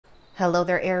Hello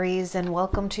there, Aries, and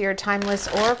welcome to your timeless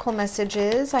oracle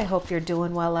messages. I hope you're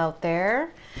doing well out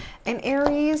there. And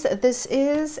Aries, this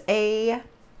is a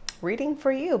reading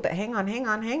for you, but hang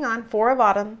on. Four of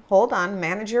Autumn. Hold on.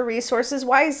 Manage your resources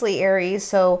wisely, Aries.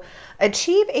 So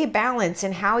achieve a balance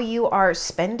in how you are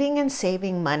spending and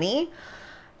saving money.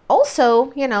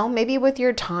 Also, you know, maybe with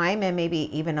your time and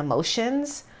maybe even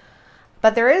emotions.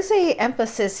 But there is a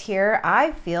emphasis here,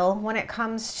 I feel, when it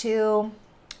comes to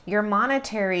your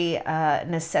monetary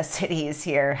necessities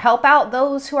here. Help out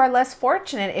those who are less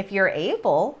fortunate if you're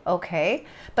able, okay?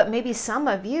 But maybe some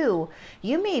of you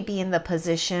may be in the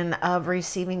position of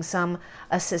receiving some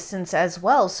assistance as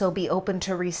well. So be open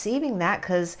to receiving that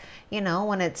because, you know,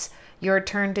 when it's your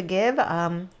turn to give,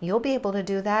 you'll be able to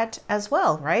do that as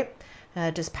well, right?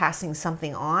 Just passing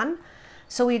something on.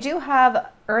 So we do have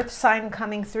Earth sign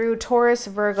coming through, Taurus,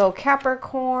 Virgo,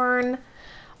 Capricorn.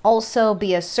 Also,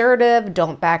 be assertive.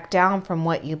 Don't back down from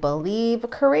what you believe.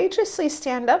 Courageously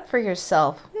stand up for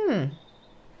yourself.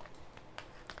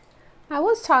 I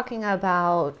was talking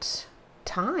about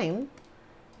time,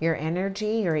 your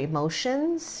energy, your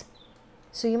emotions.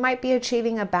 So you might be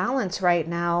achieving a balance right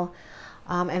now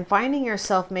and finding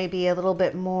yourself maybe a little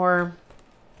bit more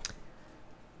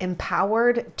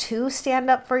empowered to stand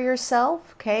up for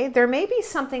yourself. Okay, there may be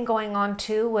something going on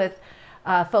too with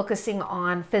focusing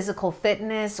on physical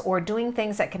fitness or doing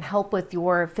things that can help with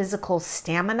your physical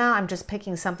stamina. I'm just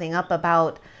picking something up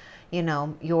about, you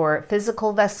know, your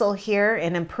physical vessel here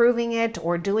and improving it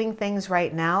or doing things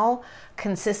right now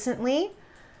consistently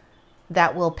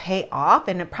that will pay off.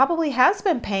 And it probably has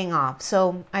been paying off.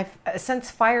 So I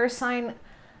sense fire sign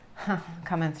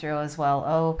coming through as well.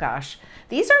 Oh gosh.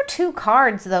 These are two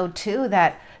cards though too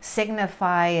that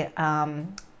signify,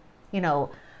 you know,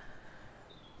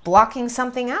 blocking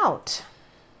something out.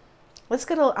 Let's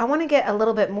get I want to get a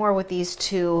little bit more with these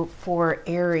two for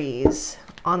Aries.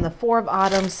 On the Four of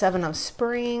Autumn, Seven of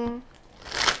Spring.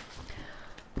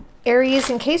 Aries,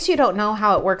 in case you don't know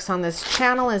how it works on this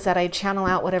channel, is that I channel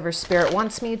out whatever spirit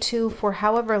wants me to for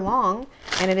however long,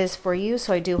 and it is for you.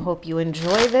 So I do hope you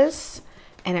enjoy this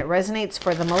and it resonates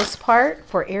for the most part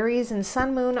for Aries and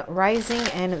Sun, Moon, Rising,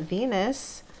 and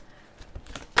Venus.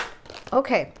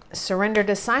 Okay, surrender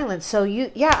to silence. So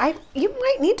you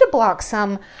might need to block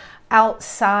some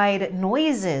outside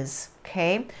noises,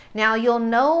 okay? Now you'll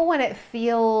know when it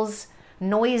feels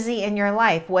noisy in your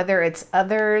life, whether it's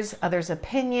others'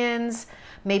 opinions,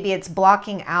 maybe it's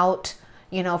blocking out,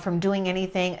 you know, from doing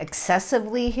anything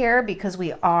excessively here because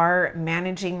we are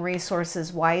managing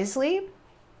resources wisely.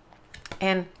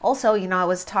 And also, you know, I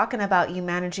was talking about you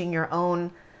managing your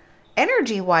own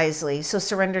energy wisely. So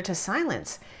surrender to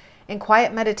silence. In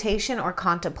quiet meditation or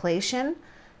contemplation,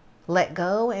 let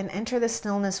go and enter the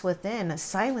stillness within.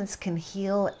 Silence can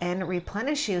heal and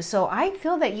replenish you. So I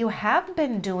feel that you have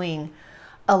been doing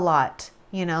a lot,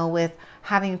 you know, with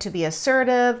having to be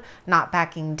assertive, not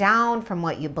backing down from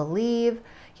what you believe,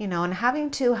 you know, and having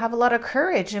to have a lot of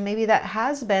courage. And maybe that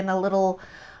has been a little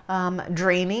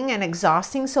draining and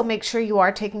exhausting. So make sure you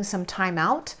are taking some time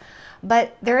out.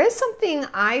 But there is something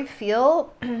I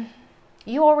feel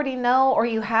you already know, or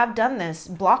you have done this,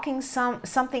 blocking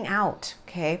something out,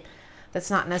 okay,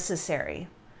 that's not necessary.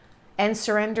 And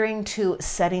surrendering to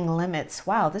setting limits.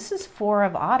 Wow, this is Four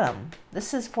of Autumn.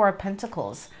 This is Four of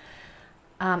Pentacles.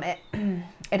 It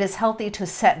is healthy to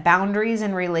set boundaries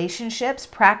in relationships,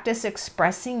 practice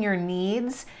expressing your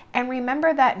needs, and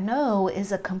remember that no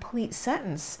is a complete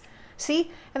sentence.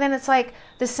 See? And then it's like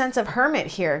this sense of hermit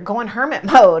here, go in hermit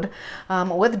mode,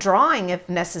 withdrawing if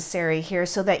necessary here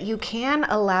so that you can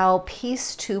allow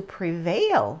peace to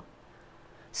prevail.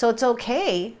 So it's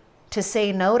okay to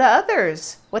say no to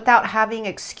others without having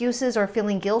excuses or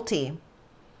feeling guilty.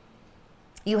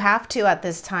 You have to at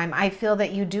this time. I feel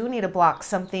that you do need to block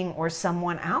something or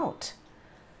someone out.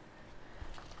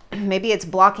 Maybe it's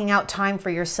blocking out time for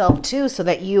yourself too so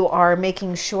that you are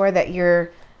making sure that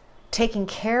you're taking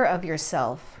care of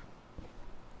yourself.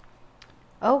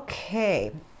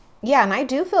 Okay. Yeah, and I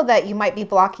do feel that you might be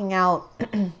blocking out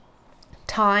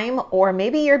time, or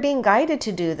maybe you're being guided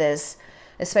to do this,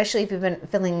 especially if you've been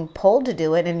feeling pulled to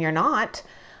do it and you're not,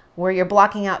 where you're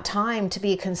blocking out time to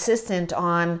be consistent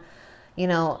on, you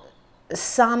know,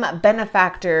 some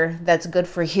benefactor that's good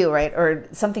for you, right? Or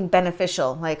something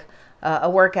beneficial, like a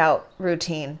workout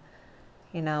routine,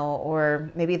 you know, or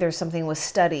maybe there's something with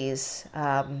studies.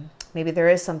 Maybe there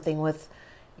is something with,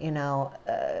 you know,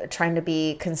 trying to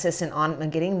be consistent on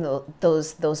getting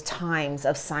those times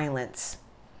of silence.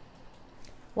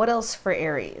 What else for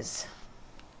Aries?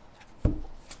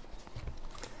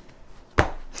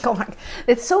 Oh my,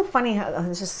 it's so funny how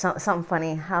it's just something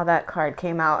funny how that card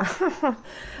came out.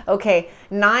 Okay,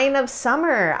 Nine of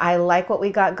Summer. I like what we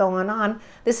got going on.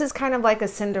 This is kind of like a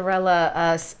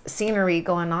Cinderella scenery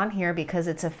going on here because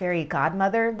it's a fairy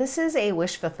godmother. This is a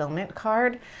wish fulfillment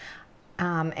card,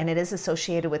 and it is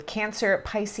associated with Cancer,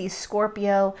 Pisces,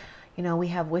 Scorpio. You know, we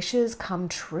have wishes come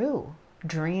true,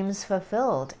 dreams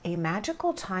fulfilled, a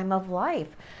magical time of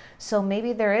life. So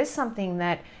maybe there is something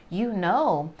that you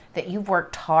know that you've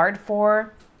worked hard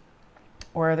for,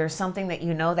 or there's something that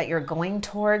you know that you're going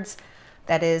towards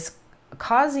that is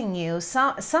causing you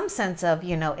some sense of,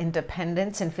 you know,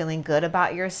 independence and feeling good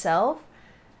about yourself,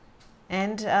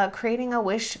 and creating a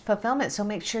wish fulfillment. So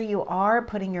make sure you are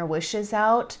putting your wishes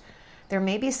out. There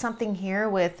may be something here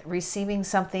with receiving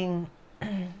something.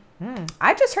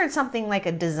 I just heard something like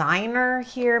a designer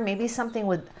here, maybe something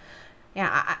with,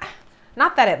 yeah,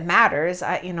 not that it matters,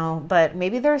 you know, but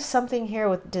maybe there's something here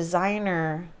with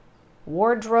designer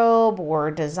wardrobe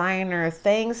or designer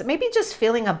things. Maybe just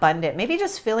feeling abundant, maybe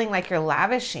just feeling like you're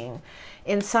lavishing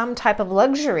in some type of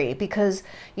luxury, because,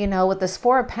 you know, with this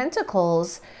Four of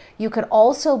Pentacles, you could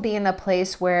also be in a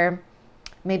place where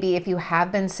maybe if you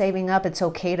have been saving up, it's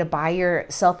okay to buy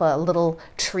yourself a little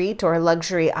treat or a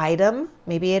luxury item.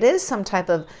 Maybe it is some type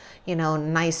of, you know,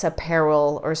 nice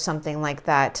apparel or something like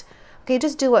that. Okay,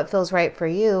 just do what feels right for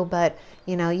you. But,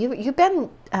 you know, you've been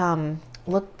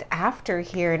looked after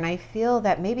here, and I feel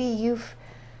that maybe you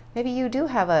do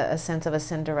have a sense of a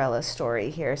Cinderella story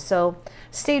here. So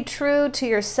stay true to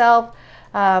yourself.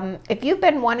 If you've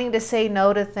been wanting to say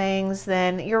no to things,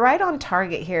 then you're right on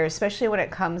target here, especially when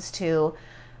it comes to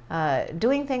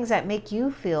doing things that make you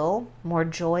feel more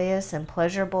joyous and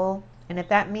pleasurable. And if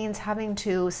that means having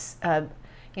to,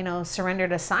 you know, surrender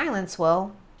to silence,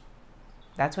 well,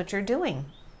 that's what you're doing.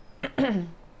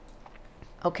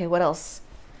 Okay, what else?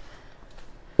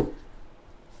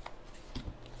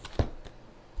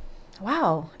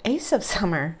 Wow, Ace of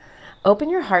Summer. Open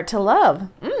your heart to love.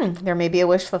 There may be a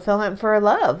wish fulfillment for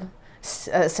love,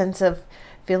 a sense of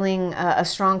feeling a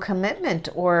strong commitment,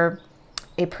 or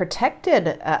a protection,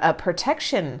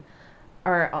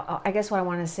 or I guess what I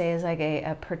want to say is like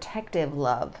a protective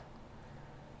love.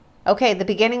 Okay, the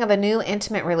beginning of a new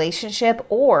intimate relationship,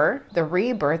 or the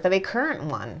rebirth of a current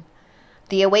one.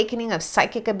 The awakening of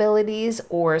psychic abilities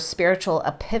or spiritual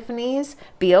epiphanies.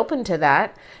 Be open to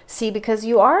that. See, because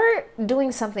you are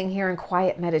doing something here in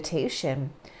quiet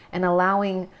meditation and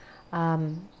allowing,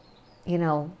 you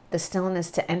know, the stillness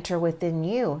to enter within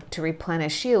you, to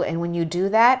replenish you. And when you do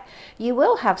that, you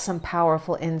will have some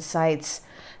powerful insights.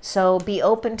 So be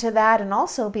open to that, and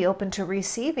also be open to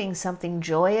receiving something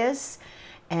joyous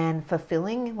and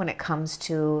fulfilling when it comes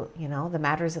to, you know, the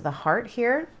matters of the heart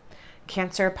here.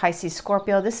 Cancer, Pisces,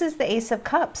 Scorpio. This is the Ace of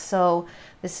Cups. So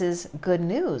this is good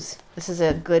news. This is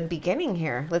a good beginning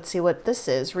here. Let's see what this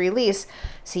is. Release.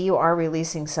 See, you are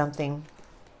releasing something.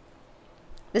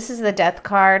 This is the Death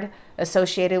card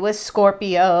associated with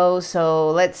Scorpio. So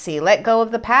let's see. Let go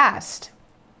of the past.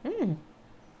 I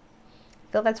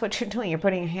feel that's what you're doing. You're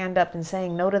putting your hand up and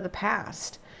saying no to the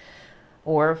past,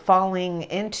 or falling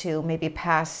into maybe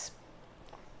past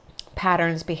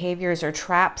patterns, behaviors, or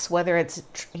traps, whether it's,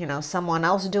 you know, someone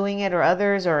else doing it or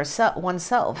others, or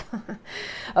oneself.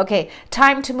 Okay,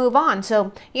 time to move on.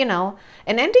 So, you know,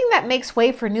 an ending that makes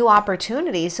way for new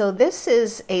opportunities. So this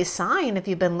is a sign, if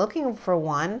you've been looking for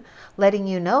one, letting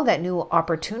you know that new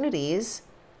opportunities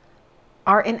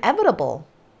are inevitable.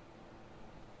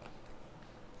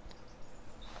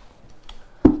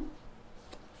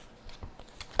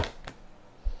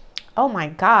 Oh my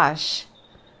gosh.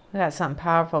 We got something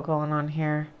powerful going on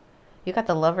here. You got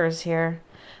the Lovers here.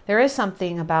 There is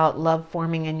something about love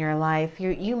forming in your life.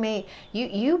 You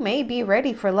may be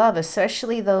ready for love,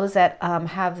 especially those that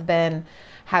have been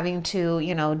having to,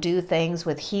 you know, do things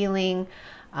with healing,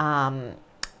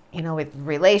 you know, with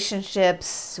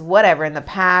relationships, whatever, in the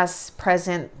past,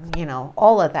 present, you know,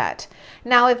 all of that.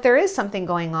 Now, if there is something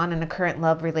going on in a current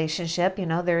love relationship, you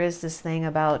know, there is this thing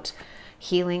about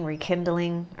healing,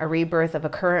 rekindling, a rebirth of a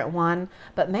current one.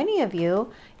 But many of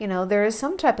you, you know, there is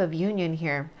some type of union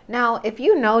here. Now, if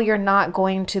you know you're not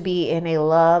going to be in a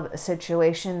love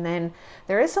situation, then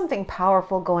there is something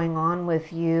powerful going on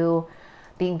with you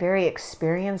being very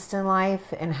experienced in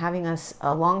life and having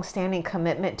a long-standing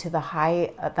commitment to the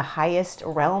highest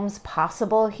realms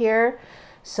possible here.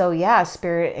 So yeah,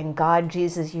 Spirit and God,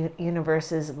 Jesus,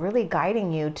 universe is really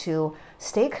guiding you to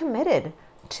stay committed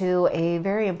to a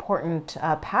very important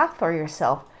path for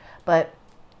yourself. But,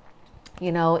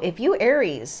 you know, if you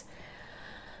Aries,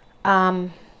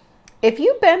 if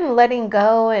you've been letting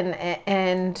go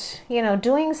and you know,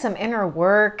 doing some inner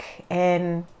work,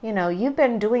 and you know, you've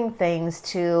been doing things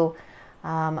to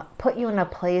put you in a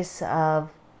place of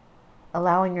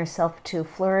allowing yourself to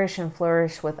flourish and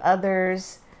flourish with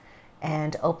others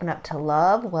and open up to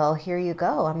love, well, here you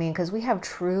go. I mean, because we have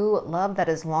true love that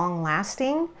is long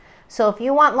lasting. So if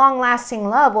you want long lasting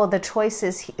love, well, the choice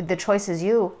is you,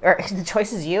 or the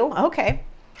choice is you. Okay.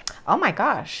 Oh my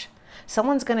gosh.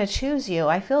 Someone's going to choose you.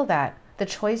 I feel that. The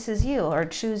choice is you, or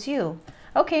choose you.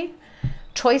 Okay.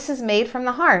 Choice is made from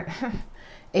the heart.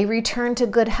 A return to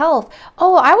good health.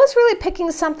 Oh, I was really picking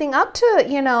something up to,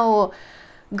 you know,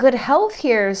 good health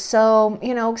here. So,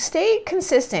 you know, stay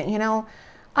consistent, you know,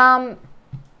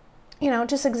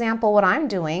 just example what I'm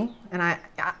doing. And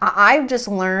I've just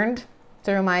learned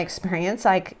through my experience,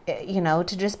 like, you know,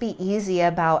 to just be easy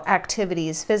about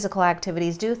activities, physical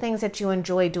activities, do things that you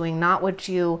enjoy doing, not what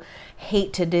you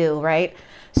hate to do, right?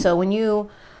 So when you,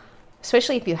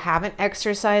 especially if you haven't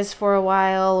exercised for a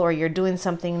while or you're doing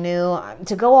something new,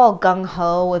 to go all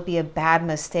gung-ho would be a bad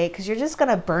mistake, because you're just going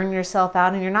to burn yourself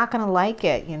out and you're not going to like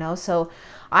it, you know? So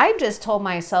I just told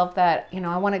myself that, you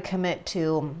know, I want to commit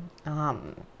to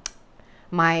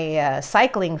my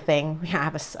cycling thing. I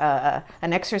have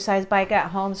an exercise bike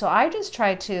at home, so I just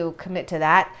try to commit to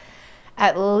that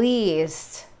at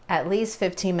least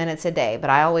 15 minutes a day, but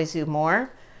I always do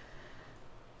more.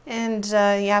 And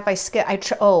yeah, if I skip,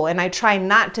 and I try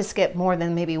not to skip more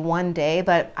than maybe one day,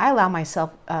 but I allow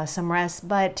myself some rest.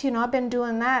 But you know, I've been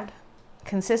doing that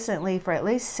consistently for at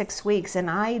least 6 weeks, and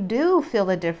I do feel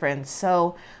the difference.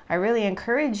 So I really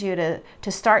encourage you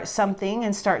to start something,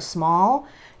 and start small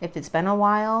if it's been a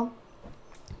while,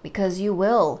 because you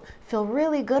will feel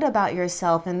really good about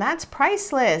yourself, and that's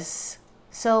priceless.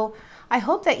 So I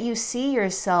hope that you see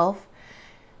yourself,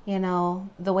 you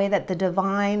know, the way that the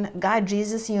divine God,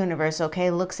 Jesus, universe, okay,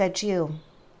 looks at you.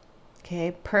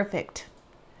 Okay, perfect.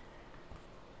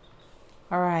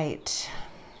 All right.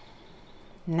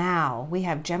 Now we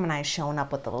have Gemini showing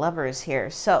up with the Lovers here.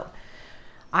 So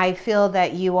I feel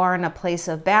that you are in a place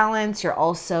of balance. You're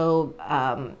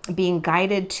also being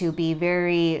guided to be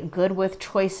very good with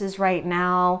choices right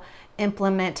now.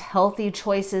 Implement healthy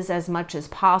choices as much as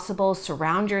possible.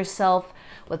 Surround yourself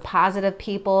with positive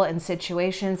people and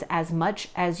situations as much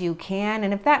as you can.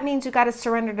 And if that means you got to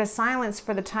surrender to silence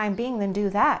for the time being, then do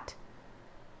that.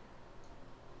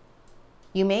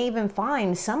 You may even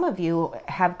find some of you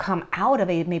have come out of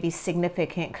a maybe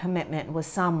significant commitment with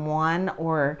someone,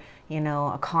 or, you know,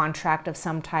 a contract of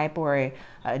some type, or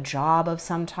a job of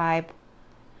some type,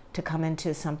 to come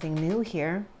into something new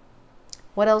here.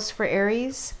 What else for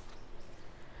Aries?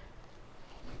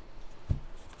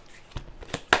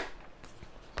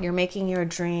 You're making your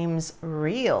dreams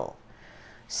real.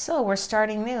 So we're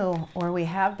starting new, or we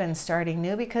have been starting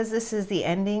new, because this is the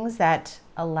endings that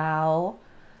allow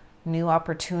new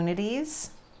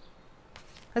opportunities.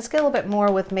 Let's get a little bit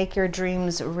more with make your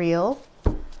dreams real.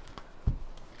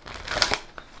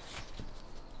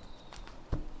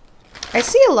 I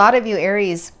see a lot of you,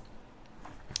 Aries,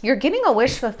 you're getting a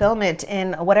wish fulfillment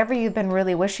in whatever you've been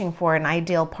really wishing for, an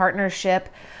ideal partnership,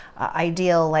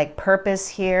 ideal like purpose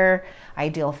here,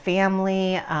 ideal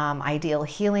family, ideal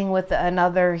healing with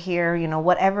another here, you know,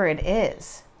 whatever it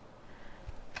is.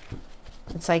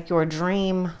 It's like your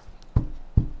dream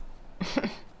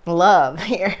love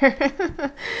here.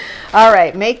 All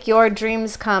right, make your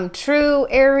dreams come true,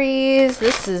 Aries.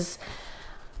 This is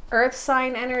Earth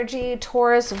sign energy,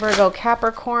 Taurus, Virgo,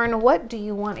 Capricorn. What do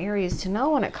you want Aries to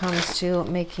know when it comes to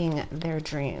making their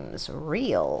dreams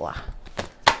real?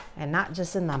 And not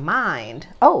just in the mind.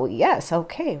 Oh, yes.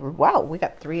 Okay. Wow. We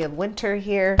got 3 of Winter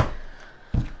here.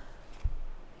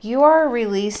 You are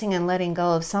releasing and letting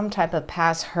go of some type of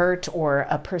past hurt, or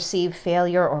a perceived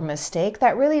failure or mistake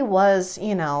that really was,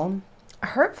 you know,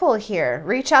 hurtful here.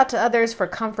 Reach out to others for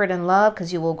comfort and love,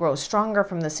 because you will grow stronger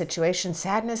from the situation.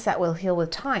 Sadness that will heal with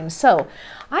time. So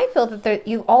I feel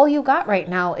that all you got right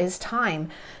now is time.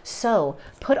 So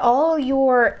put all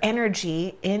your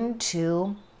energy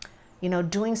into, you know,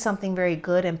 doing something very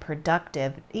good and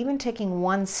productive, even taking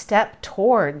one step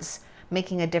towards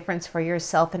making a difference for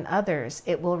yourself and others.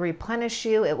 It will replenish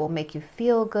you. It will make you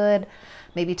feel good.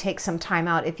 Maybe take some time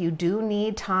out if you do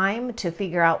need time to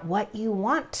figure out what you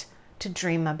want to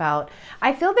dream about.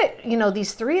 I feel that, you know,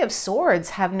 these 3 of Swords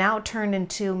have now turned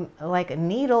into like a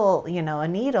needle, you know, a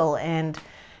needle, and,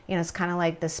 you know, it's kind of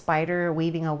like the spider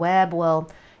weaving a web. Well,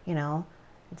 you know,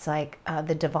 it's like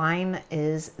the divine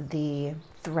is the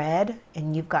thread,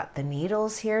 and you've got the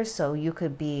needles here, so you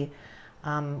could be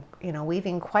you know,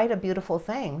 weaving quite a beautiful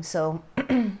thing. So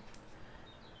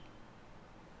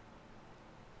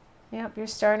Yep, you're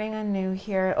starting anew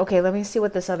here. Okay, let me see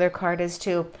what this other card is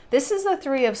too. This is the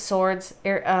Three of Swords.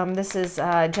 This is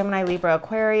Gemini, Libra,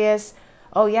 Aquarius.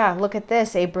 Oh yeah, look at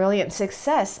this, a brilliant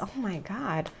success. Oh my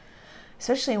God.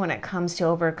 Especially when it comes to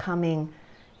overcoming,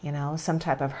 you know, some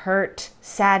type of hurt,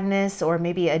 sadness, or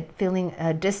maybe feeling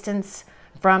a distance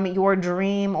from your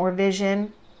dream or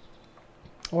vision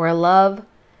or a love.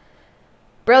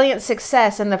 Brilliant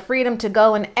success and the freedom to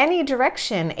go in any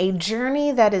direction. A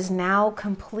journey that is now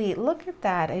complete. Look at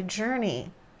that, a journey.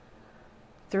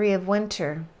 Three of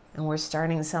Winter, and we're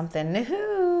starting something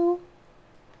new.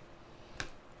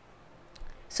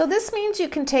 So this means you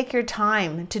can take your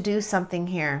time to do something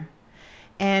here.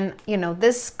 And, you know,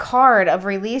 this card of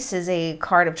release is a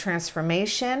card of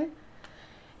transformation.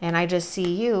 And I just see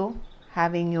you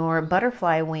having your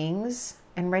butterfly wings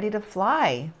and ready to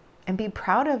fly. And be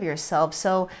proud of yourself.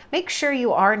 So make sure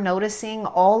you are noticing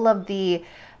all of the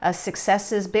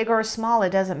successes, big or small, it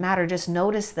doesn't matter. Just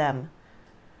notice them.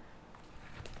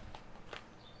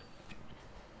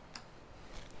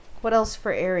 What else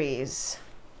for Aries?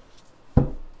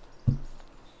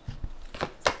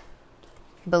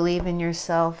 Believe in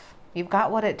yourself. You've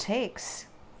got what it takes.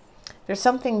 There's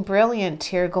something brilliant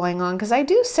here going on, because I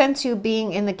do sense you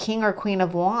being in the King or Queen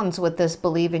of Wands with this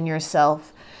believe in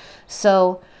yourself.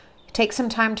 So take some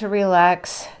time to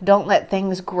relax. Don't let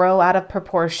things grow out of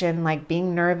proportion, like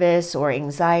being nervous or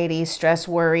anxiety, stress,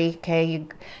 worry. Okay,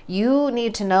 you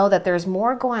need to know that there's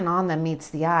more going on than meets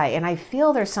the eye. And I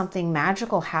feel there's something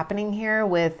magical happening here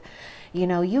with, you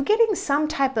know, you getting some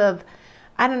type of,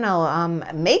 I don't know,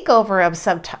 makeover of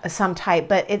some type,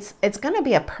 but it's going to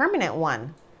be a permanent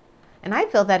one. And I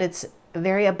feel that it's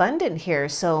very abundant here.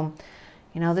 So,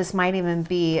 you know, this might even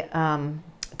be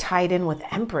tied in with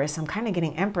Empress. I'm kind of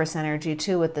getting Empress energy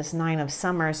too with this Nine of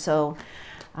Summer. So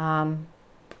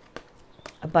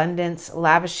abundance,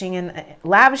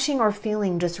 lavishing or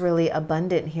feeling just really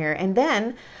abundant here. And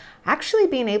then actually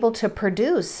being able to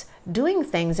produce, doing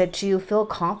things that you feel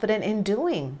confident in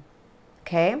doing.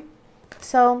 Okay.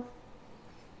 So,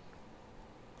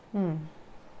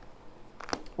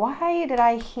 why did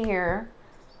I hear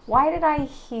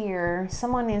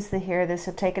someone needs to hear this,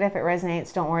 so take it if it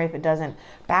resonates, don't worry if it doesn't.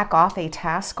 Back off a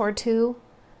task or two.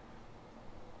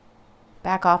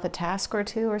 Back off a task or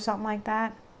two or something like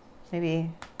that. Maybe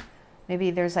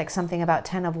there's like something about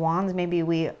 10 of Wands. Maybe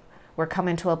we're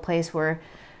coming to a place where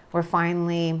we're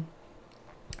finally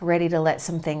ready to let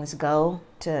some things go,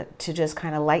 to just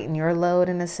kind of lighten your load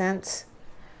in a sense.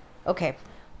 Okay,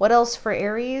 what else for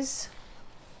Aries?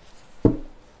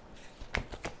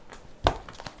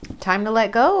 Time to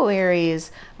let go,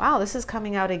 Aries. Wow, this is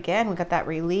coming out again. We got that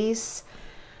release.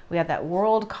 We got that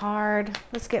World card.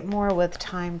 Let's get more with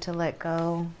time to let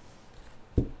go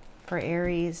for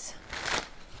Aries.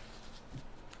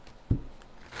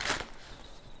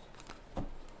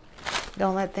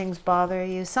 Don't let things bother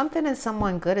you. Something and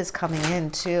someone good is coming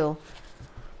in too.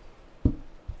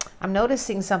 I'm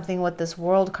noticing something with this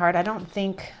World card. I don't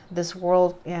think this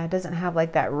World, yeah, it doesn't have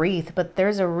like that wreath, but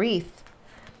there's a wreath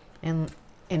in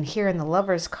here in the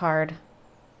Lovers card.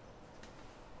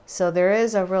 So there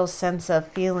is a real sense of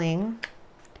feeling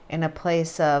in a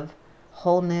place of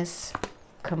wholeness,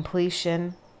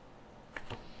 completion.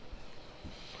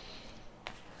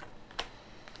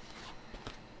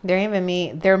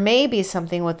 There may be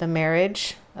something with a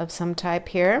marriage of some type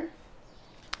here.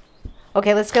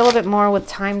 Okay, let's get a little bit more with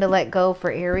time to let go for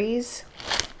Aries.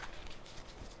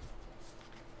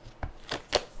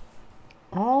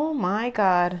 Oh my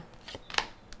God.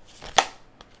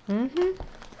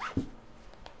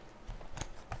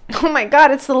 Oh my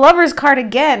God, it's the Lovers card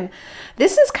again.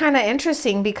 This is kind of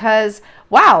interesting because,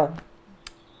 wow.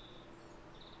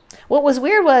 What was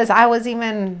weird was I was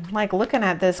even like looking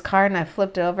at this card and I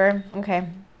flipped it over. Okay,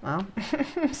 well,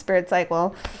 Spirit's like,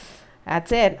 well,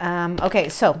 that's it. Okay,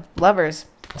 so Lovers,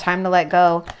 time to let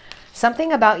go.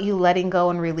 Something about you letting go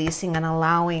and releasing and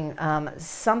allowing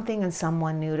something and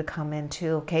someone new to come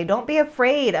into. Okay, don't be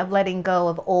afraid of letting go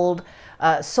of old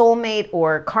soulmate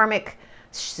or karmic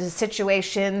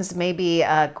situations, maybe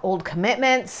old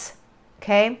commitments.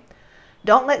 Okay,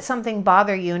 don't let something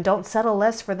bother you, and don't settle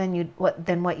less for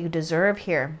than what you deserve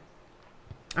here.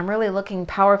 I'm really looking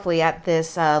powerfully at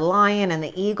this lion and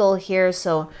the eagle here.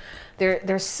 So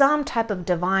there's some type of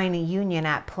divine union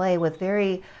at play with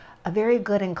a very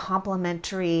good and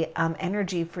complementary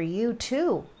energy for you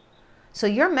too. So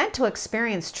you're meant to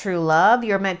experience true love.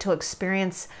 You're meant to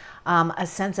experience a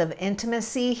sense of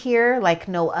intimacy here like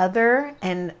no other,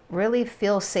 and really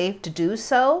feel safe to do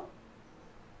so.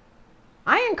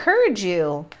 I encourage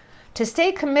you to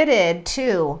stay committed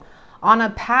to on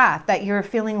a path that you're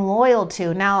feeling loyal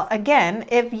to. Now, again,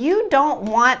 if you don't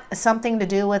want something to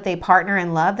do with a partner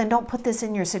in love, then don't put this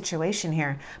in your situation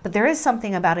here. But there is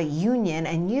something about a union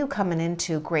and you coming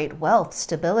into great wealth,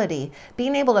 stability,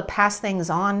 being able to pass things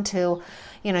on to,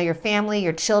 you know, your family,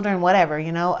 your children, whatever,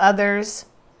 you know, others.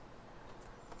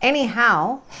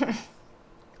 Anyhow,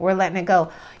 we're letting it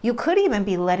go. You could even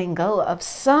be letting go of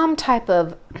some type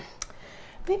of,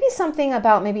 maybe something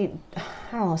about, maybe,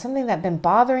 I don't know, something that's been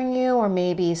bothering you, or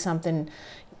maybe something,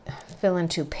 feeling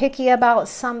too picky about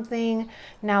something.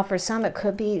 Now, for some, it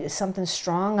could be something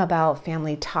strong about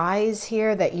family ties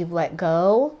here that you've let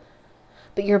go.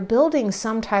 But you're building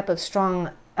some type of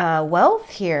strong wealth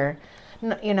here,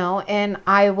 you know, and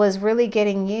I was really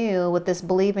getting you with this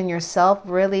believe in yourself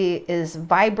really is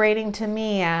vibrating to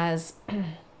me as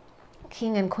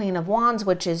King and Queen of Wands,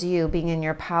 which is you being in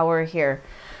your power here.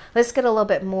 Let's get a little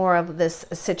bit more of this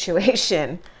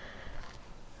situation.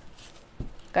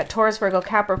 Got Taurus, Virgo,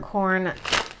 Capricorn,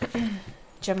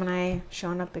 Gemini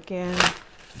showing up again.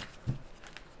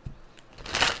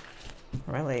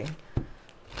 Really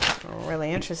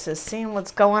interested seeing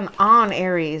what's going on,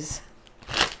 Aries.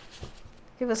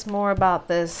 Give us more about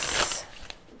this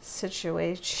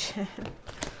situation.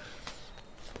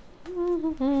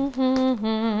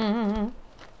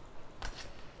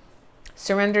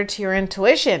 Surrender to your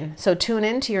intuition. So tune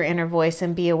into your inner voice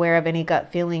and be aware of any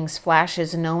gut feelings,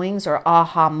 flashes, knowings, or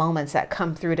aha moments that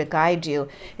come through to guide you.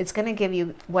 It's going to give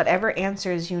you whatever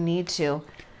answers you need to.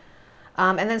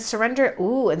 And then surrender,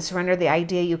 and surrender the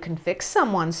idea you can fix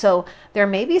someone. So there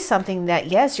may be something that,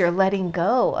 yes, you're letting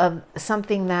go of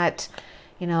something that,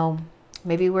 you know,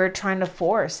 maybe we're trying to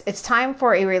force. It's time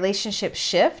for a relationship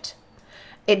shift.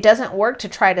 It doesn't work to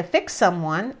try to fix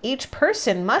someone. Each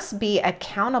person must be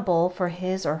accountable for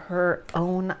his or her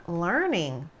own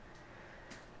learning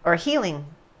or healing.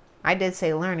 I did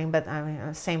say learning, but I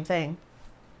mean, same thing.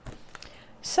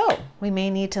 So we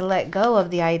may need to let go of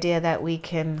the idea that we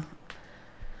can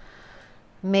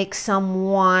make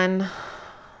someone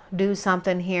do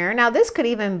something here. Now, this could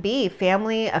even be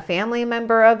a family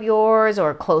member of yours or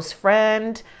a close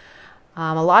friend.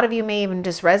 A lot of you may even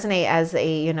just resonate as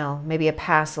a, you know, maybe a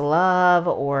past love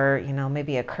or, you know,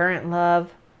 maybe a current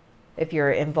love if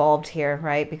you're involved here,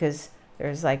 right? Because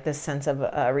there's like this sense of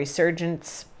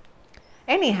resurgence.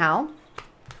 Anyhow,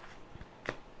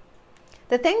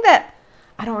 the thing that,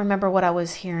 I don't remember what I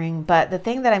was hearing, but the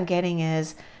thing that I'm getting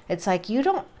is, it's like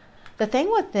the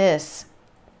thing with this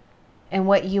and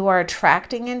what you are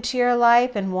attracting into your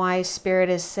life and why Spirit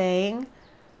is saying,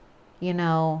 you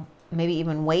know, maybe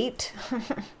even wait,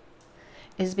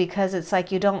 is because it's like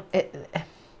you don't,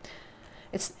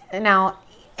 it's now,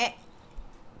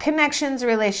 connections,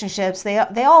 relationships, they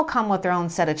all come with their own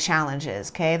set of challenges,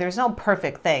 okay? There's no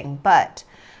perfect thing, but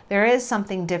there is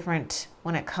something different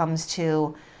when it comes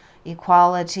to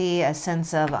equality, a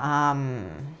sense of,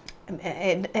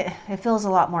 it feels a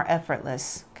lot more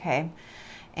effortless, okay?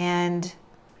 And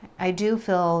I do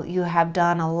feel you have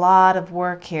done a lot of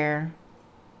work here.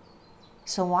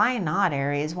 So why not,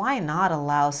 Aries? Why not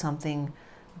allow something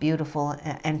beautiful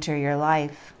enter your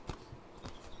life?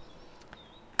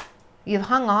 You've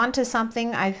hung on to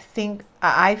something, I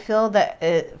feel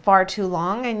that far too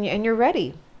long, and you're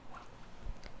ready.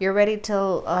 You're ready to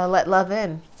let love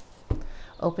in.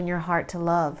 Open your heart to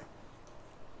love.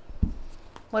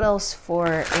 What else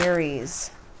for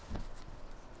Aries?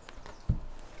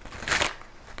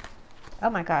 Oh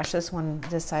my gosh, this one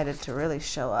decided to really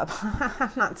show up.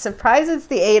 I'm not surprised. It's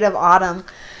the Eight of Autumn.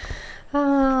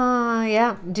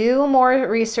 Yeah, do more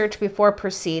research before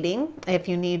proceeding if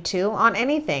you need to on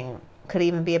anything. Could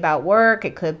even be about work.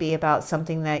 It could be about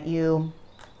something that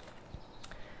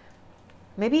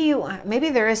maybe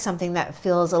there is something that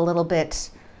feels a little bit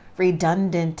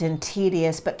redundant and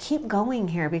tedious, but keep going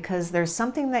here because there's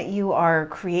something that you are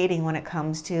creating when it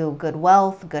comes to good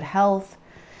wealth, good health.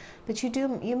 But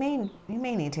you may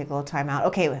need to take a little time out.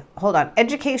 Okay, hold on.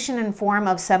 Education in form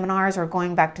of seminars or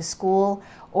going back to school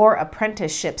or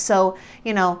apprenticeship. So,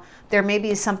 you know, there may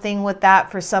be something with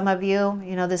that for some of you.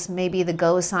 You know, this may be the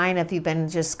go sign if you've been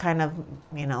just kind of,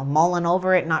 you know, mulling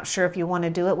over it, not sure if you want to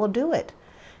do it, well, do it.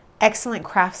 Excellent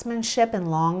craftsmanship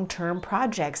and long-term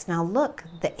projects. Now look,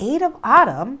 the Eight of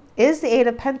Autumn is the Eight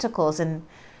of Pentacles, and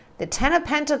the Ten of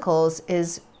Pentacles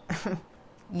is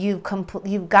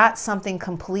you've got something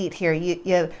complete here.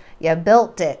 You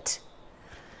built it.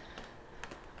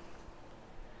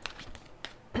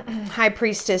 High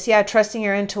Priestess, yeah, trusting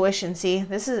your intuition. See,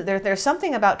 this is there's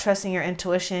something about trusting your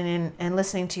intuition and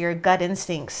listening to your gut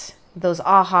instincts. Those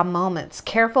aha moments.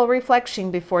 Careful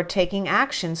reflection before taking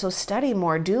action. So study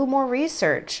more, do more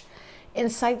research.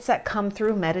 insights that come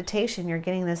through meditation. You're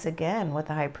getting this again with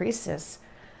the High Priestess.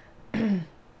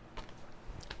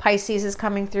 Pisces is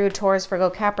coming through, Taurus, Virgo,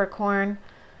 Capricorn.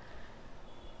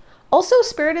 Also,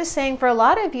 Spirit is saying for a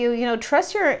lot of you, you know,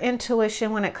 trust your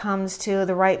intuition when it comes to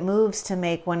the right moves to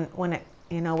make when it,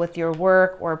 you know, with your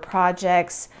work or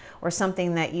projects or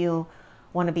something that you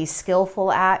want to be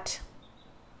skillful at.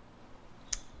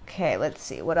 Okay, let's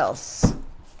see what else.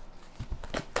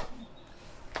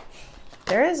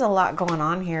 There is a lot going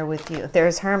on here with you.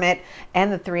 There's Hermit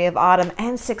and the 3 of Autumn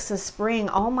and 6 of Spring.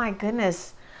 Oh my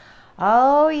goodness.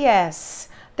 Oh yes.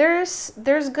 There's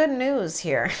good news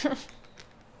here.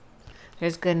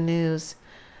 There's good news.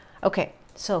 Okay,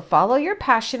 so follow your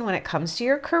passion when it comes to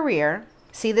your career.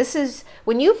 See, this is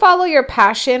when you follow your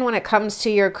passion when it comes to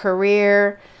your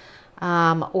career,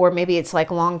 or maybe it's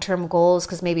like long-term goals,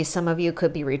 because maybe some of you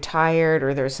could be retired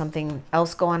or there's something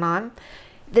else going on.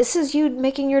 This is you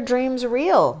making your dreams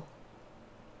real.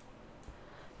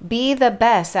 Be the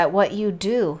best at what you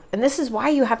do. And this is why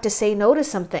you have to say no to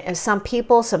some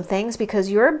people, some things, because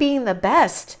you're being the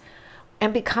best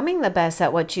and becoming the best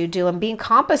at what you do and being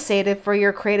compensated for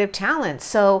your creative talents.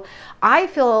 So I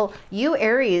feel you,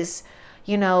 Aries,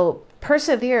 you know,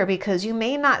 persevere, because you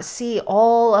may not see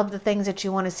all of the things that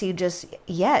you want to see just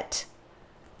yet.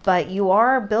 But you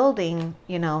are building,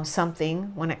 you know,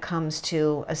 something when it comes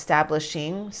to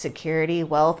establishing security,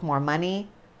 wealth, more money.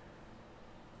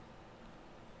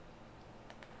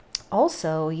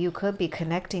 Also, you could be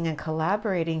connecting and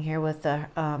collaborating here with a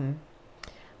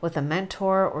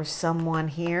mentor or someone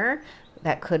here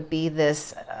that could be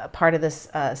this part of this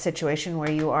situation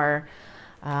where you are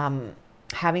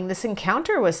having this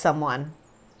encounter with someone.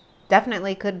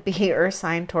 Definitely could be Earth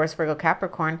sign, Taurus, Virgo,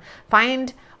 Capricorn.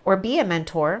 Find or be a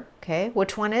mentor. Okay,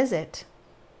 which one is it?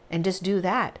 And just do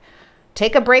that.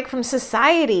 Take a break from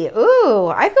society. Ooh,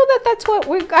 I feel that that's what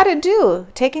we've got to do.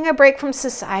 Taking a break from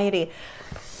society.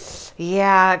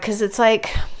 Yeah, because it's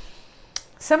like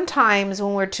sometimes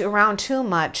when we're around too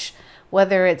much,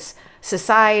 whether it's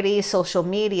society, social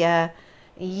media,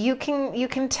 you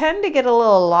can tend to get a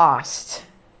little lost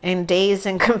and dazed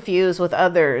and confused with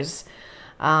others.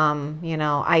 You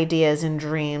know, ideas and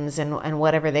dreams and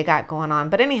whatever they got going on.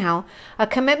 But anyhow, a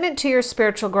commitment to your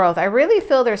spiritual growth. I really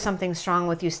feel there's something strong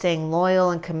with you staying loyal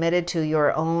and committed to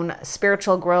your own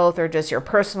spiritual growth or just your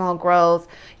personal growth.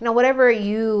 You know, whatever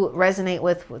you resonate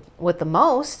with the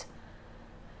most.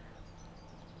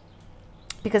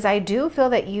 Because I do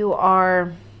feel that you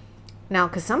are... Now,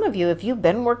 because some of you, if you've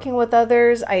been working with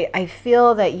others, I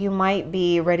feel that you might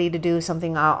be ready to do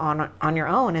something on your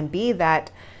own and be that...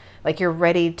 Like you're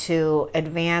ready to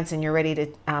advance and you're ready to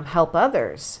help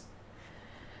others.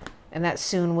 And that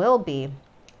soon will be.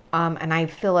 And I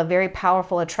feel a very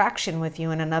powerful attraction with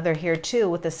you. And another here too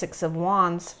with the 6 of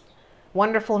Wands.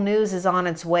 Wonderful news is on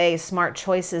its way. Smart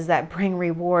choices that bring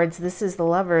rewards. This is the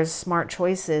Lovers, smart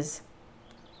choices.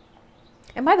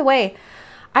 And by the way,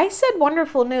 I said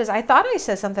wonderful news. I thought I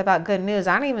said something about good news.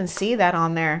 I don't even see that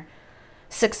on there.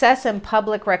 Success and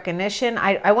public recognition.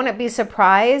 I wouldn't be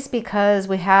surprised because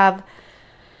we have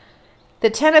the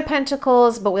 10 of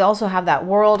Pentacles, but we also have that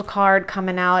World card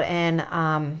coming out. And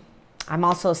I'm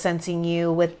also sensing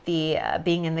you with the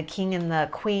being in the King and the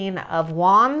Queen of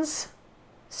Wands.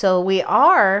 So we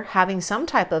are having some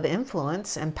type of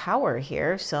influence and power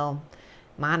here. So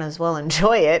might as well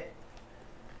enjoy it.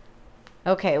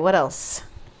 Okay, what else?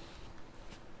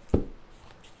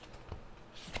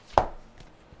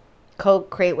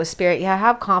 Co-create with spirit. Yeah,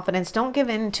 have confidence. Don't give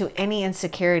in to any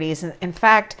insecurities. In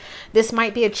fact, this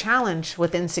might be a challenge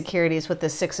with insecurities with the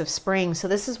 6 of Spring. So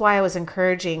this is why I was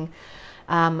encouraging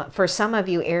for some of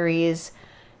you, Aries,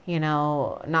 you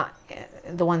know, not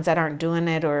the ones that aren't doing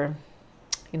it or,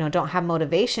 you know, don't have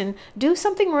motivation. Do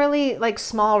something really like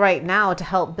small right now to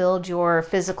help build your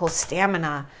physical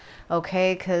stamina.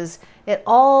 Okay, because it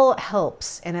all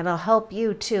helps and it'll help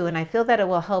you too. And I feel that it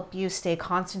will help you stay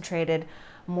concentrated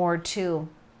more too.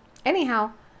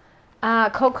 Anyhow,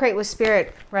 co-create with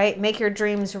spirit, right? Make your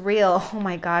dreams real. Oh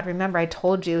my God, remember I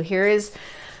told you, here is,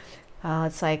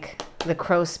 it's like the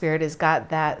crow spirit has got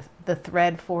the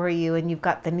thread for you and you've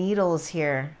got the needles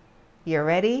here. You're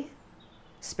ready?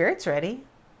 Spirit's ready.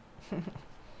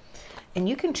 And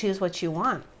you can choose what you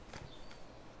want.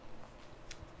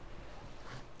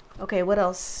 Okay, what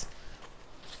else?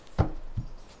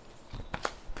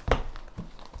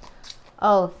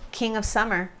 Oh, King of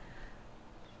Summer.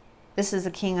 This is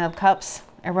the King of Cups,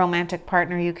 a romantic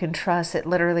partner you can trust. It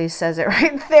literally says it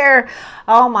right there.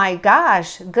 Oh my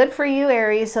gosh. Good for you,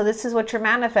 Aries. So this is what you're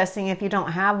manifesting if you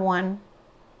don't have one.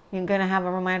 You're going to have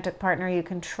a romantic partner you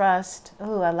can trust.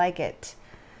 Oh, I like it.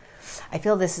 I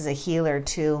feel this is a healer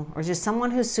too, or just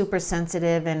someone who's super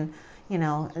sensitive and, you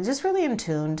know, just really in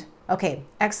tuned. Okay,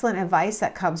 excellent advice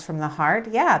that comes from the heart.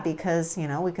 Yeah, because, you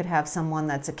know, we could have someone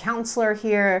that's a counselor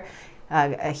here,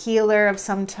 a healer of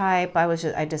some type.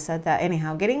 I just said that.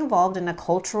 Anyhow, getting involved in a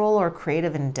cultural or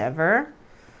creative endeavor.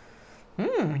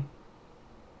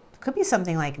 Could be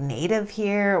something like native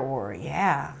here, or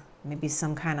yeah, maybe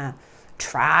some kind of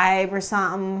tribe or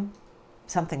something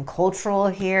cultural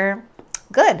here.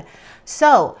 Good.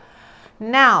 So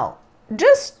now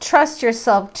just trust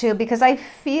yourself too, because I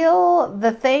feel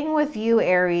the thing with you,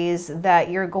 Aries, that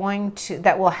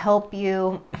that will help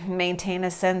you maintain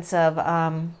a sense of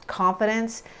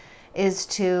confidence is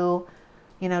to,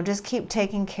 you know, just keep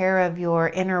taking care of your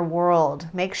inner world.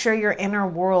 Make sure your inner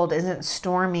world isn't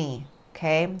stormy.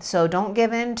 Okay. So don't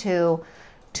give in to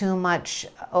too much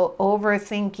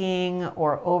overthinking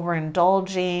or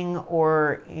overindulging,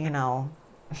 or, you know,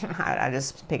 I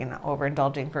just picking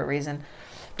overindulging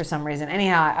for some reason.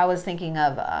 Anyhow, I was thinking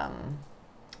of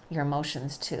your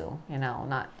emotions too, you know,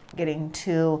 not getting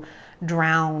too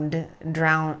drowned, you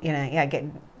know, yeah,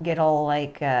 get all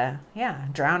like, yeah,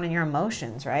 drown in your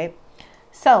emotions, right?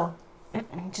 So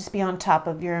just be on top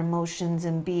of your emotions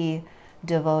and be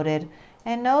devoted,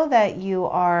 and know that you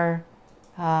are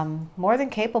more than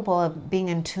capable of being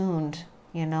in tuned,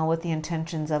 you know, with the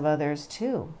intentions of others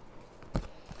too.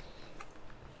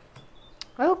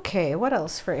 Okay, what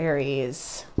else for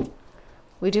Aries?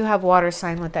 We do have water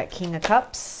sign with that King of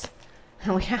Cups.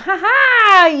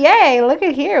 Yay, look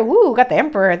at here. Woo, got the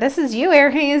Emperor. This is you,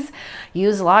 Aries.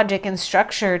 Use logic and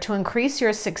structure to increase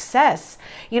your success.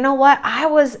 You know what? I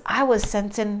was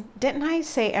sensing, didn't I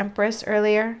say Empress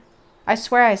earlier? I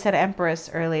swear I said Empress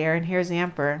earlier, and here's the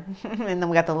Emperor. And then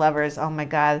we got the Lovers. Oh my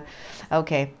God.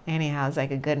 Okay, anyhow, it's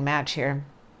like a good match here.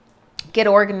 Get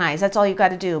organized. That's all you got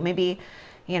to do. Maybe,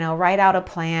 you know, write out a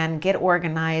plan, get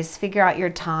organized, figure out your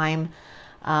time,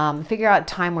 figure out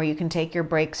time where you can take your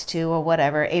breaks to, or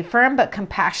whatever. A firm but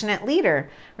compassionate leader.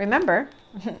 Remember,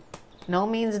 no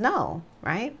means no,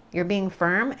 right? You're being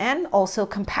firm and also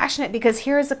compassionate, because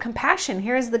here is the compassion.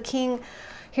 Here's the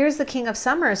king of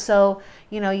summer. So,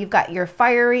 you know, you've got your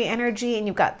fiery energy, and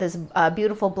you've got this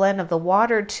beautiful blend of the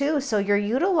water too. So you're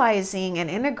utilizing and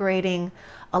integrating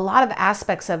a lot of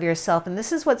aspects of yourself. And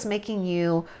this is what's making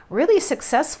you really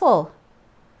successful.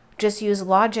 Just use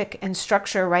logic and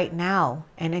structure right now,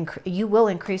 and you will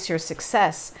increase your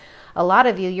success. A lot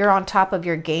of you, you're on top of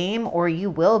your game, or you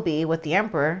will be with the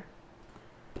Emperor.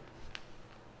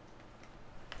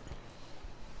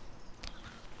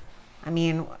 I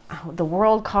mean, the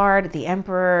World card, the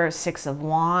Emperor, Six of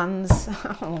Wands,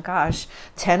 oh gosh,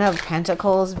 10 of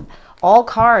Pentacles, all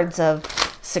cards of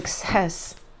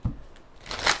success.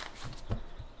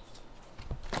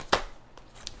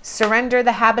 Surrender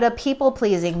the habit of people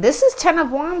pleasing. This is 10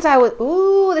 of Wands.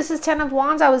 This is 10 of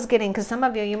Wands I was getting, because some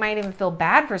of you might even feel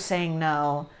bad for saying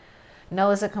no.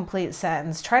 No is a complete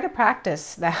sentence. Try to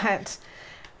practice that.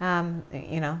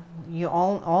 You know, you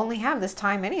only have this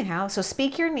time anyhow. So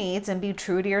speak your needs and be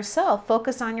true to yourself.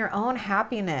 Focus on your own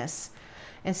happiness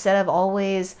instead of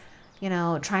always, you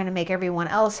know, trying to make everyone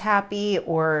else happy,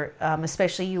 or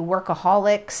especially you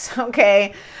workaholics,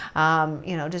 okay?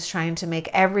 You know, just trying to make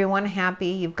everyone happy.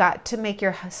 You've got to make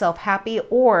yourself happy,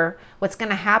 or what's going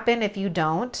to happen if you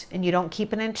don't, and you don't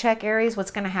keep it in check, Aries,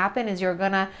 what's going to happen is you're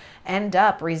going to end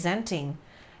up resenting,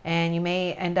 and you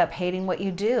may end up hating what you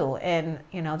do. And,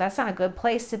 you know, that's not a good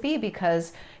place to be,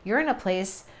 because you're in a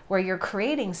place where you're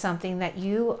creating something that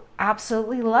you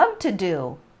absolutely love to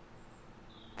do.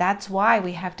 That's why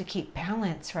we have to keep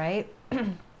balance, right?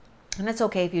 And it's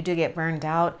okay if you do get burned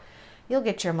out. You'll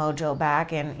get your mojo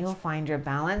back, and you'll find your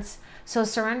balance. So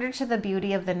surrender to the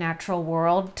beauty of the natural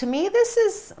world. To me, this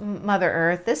is Mother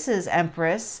Earth. This is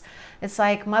Empress. It's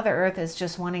like Mother Earth is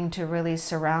just wanting to really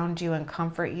surround you and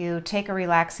comfort you. Take a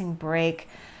relaxing break.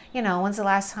 You know, when's the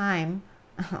last time,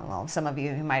 well, some of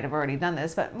you might have already done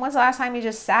this, but when's the last time you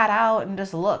just sat out and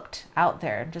just looked out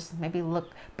there? Just maybe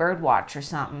bird watch or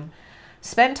something.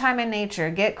 Spend time in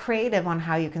nature. Get creative on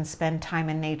how you can spend time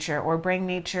in nature, or bring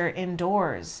nature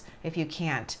indoors if you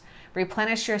can't.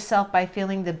 Replenish yourself by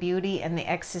feeling the beauty and the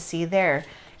ecstasy there.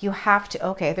 You have to,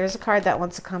 okay, there's a card that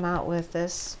wants to come out with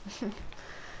this.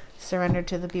 Surrender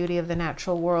to the beauty of the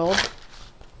natural world.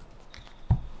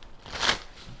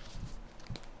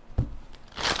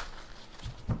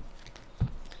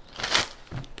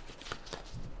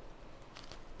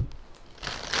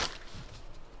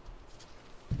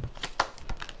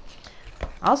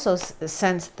 Also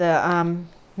sense the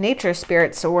nature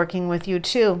spirits are working with you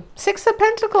too. Six of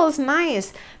Pentacles,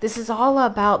 nice. This is all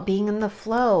about being in the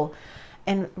flow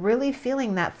and really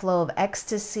feeling that flow of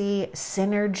ecstasy,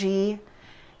 synergy,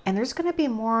 and there's going to be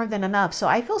more than enough. So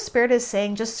I feel Spirit is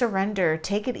saying, just surrender,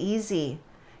 take it easy.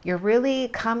 You're really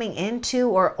coming into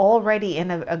or already in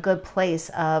a good place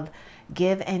of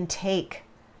give and take.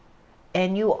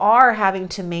 And you are having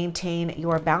to maintain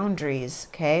your boundaries,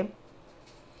 okay?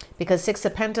 Because Six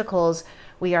of Pentacles,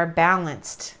 we are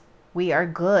balanced. We are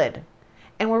good.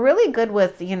 And we're really good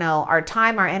with, you know, our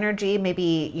time, our energy,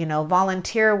 maybe, you know,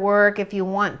 volunteer work if you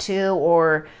want to,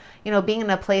 or, you know, being in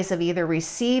a place of either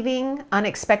receiving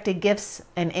unexpected gifts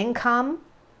and income,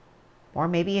 or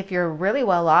maybe if you're really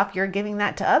well off, you're giving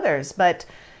that to others. But,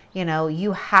 you know,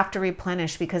 you have to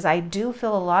replenish, because I do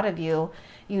feel a lot of you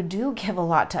do give a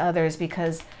lot to others,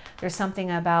 because there's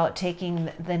something about taking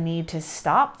the need to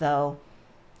stop though.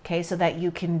 Okay, so that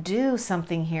you can do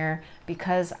something here,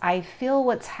 because I feel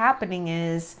what's happening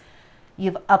is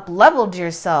you've up-leveled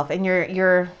yourself, and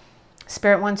your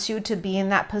Spirit wants you to be in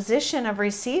that position of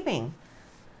receiving.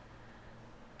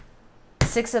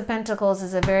 Six of Pentacles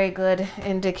is a very good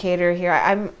indicator here.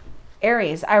 I'm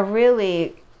Aries.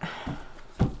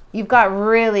 You've got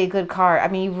really good card. I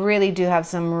mean, you really do have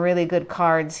some really good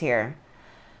cards here.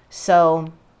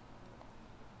 So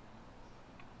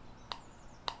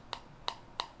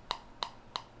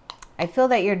I feel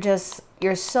that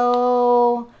you're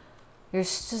so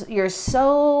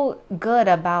good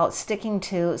about sticking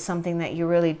to something that you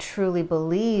really truly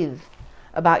believe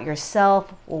about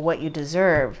yourself or what you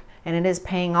deserve. And it is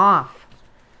paying off.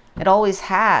 It always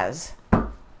has.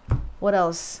 What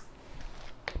else?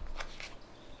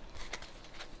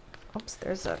 Oops,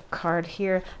 there's a card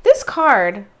here. This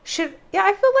card should, yeah,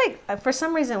 I feel like for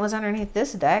some reason it was underneath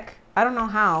this deck. I don't know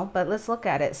how, but let's look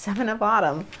at it. Seven of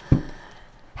Autumn.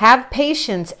 Have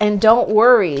patience and don't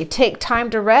worry. Take time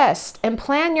to rest and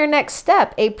plan your next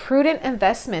step. A prudent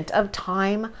investment of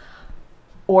time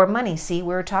or money. See,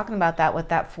 we were talking about that with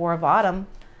that Four of Autumn.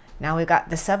 Now we got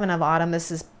the Seven of Autumn.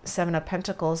 This is Seven of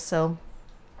Pentacles. So,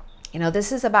 you know,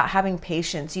 this is about having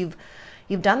patience. You've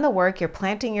done the work. You're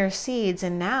planting your seeds,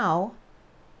 and now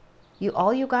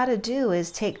all you got to do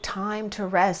is take time to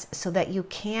rest so that you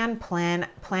can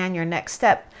plan your next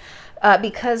step.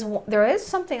 Because there is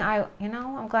something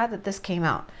I'm glad that this came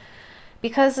out.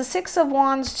 Because the Six of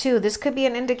Wands too, this could be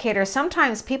an indicator.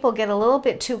 Sometimes people get a little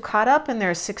bit too caught up in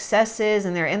their successes,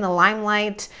 and they're in the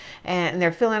limelight and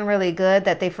they're feeling really good,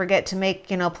 that they forget to make,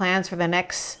 you know, plans for the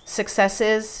next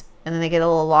successes, and then they get a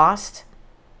little lost,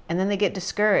 and then they get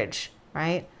discouraged,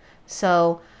 right?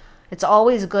 So it's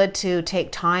always good to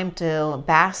take time to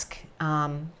bask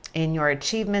in your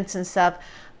achievements and stuff,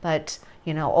 but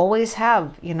you know, always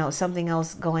have, you know, something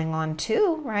else going on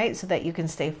too, right? So that you can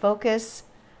stay focused.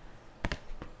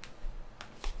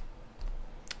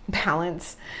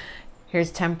 Balance.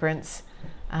 Here's Temperance.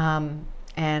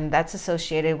 And that's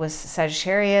associated with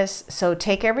Sagittarius. So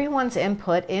take everyone's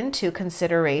input into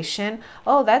consideration.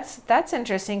 Oh, that's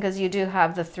interesting, because you do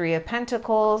have the Three of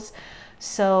Pentacles.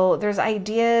 So there's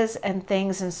ideas and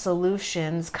things and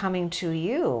solutions coming to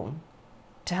you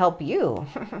to help you.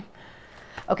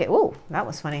 Okay, oh, that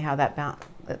was funny how that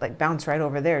bounced right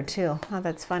over there too. Oh,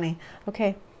 that's funny.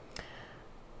 Okay.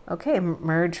 Okay,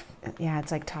 merge. Yeah,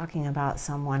 it's like talking about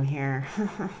someone here.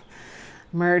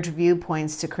 Merge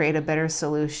viewpoints to create a better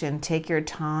solution. Take your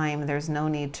time. There's no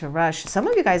need to rush. Some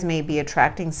of you guys may be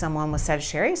attracting someone with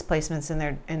Sagittarius placements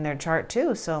in their chart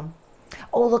too. So,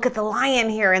 oh, look at the Lion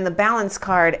here in the Balance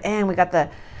card, and we got the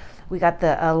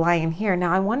Lion here.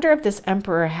 Now I wonder if this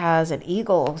Emperor has an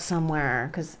eagle somewhere,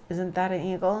 because isn't that an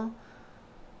eagle?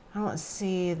 I don't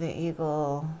see the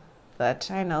eagle, but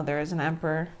I know there is an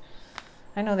Emperor.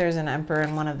 I know there's an Emperor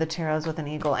in one of the tarots with an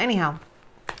eagle. Anyhow,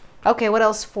 okay, what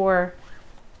else for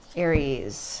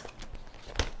Aries?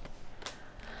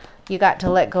 You got to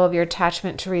let go of your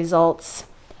attachment to results.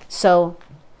 So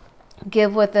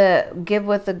give with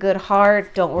a good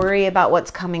heart. Don't worry about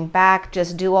what's coming back.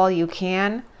 Just do all you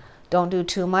can. Don't do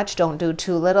too much. Don't do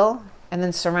too little. And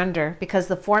then surrender, because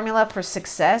the formula for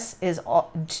success is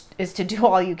to do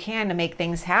all you can to make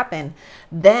things happen.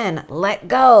 Then let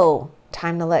go.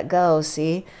 Time to let go.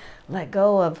 See, let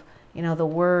go of, you know, the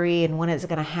worry and when it's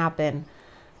going to happen.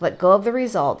 Let go of the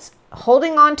results.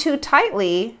 Holding on too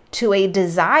tightly to a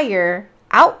desired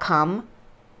outcome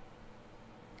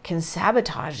can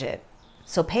sabotage it.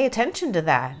 So pay attention to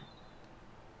that.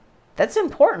 That's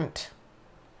important.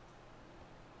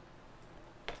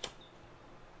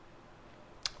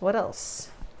 What else?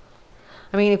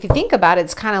 I mean, if you think about it,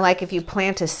 it's kind of like if you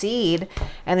plant a seed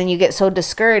and then you get so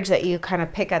discouraged that you kind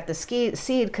of pick at the seed,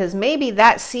 because maybe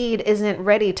that seed isn't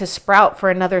ready to sprout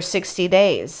for another 60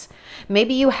 days.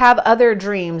 Maybe you have other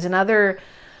dreams and other,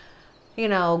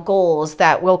 goals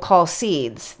that we'll call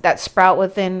seeds that sprout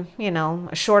within,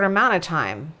 a short amount of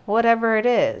time, whatever it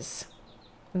is.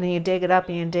 And then you dig it up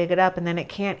and you dig it up, and then it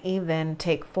can't even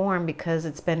take form because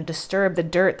it's been disturbed. The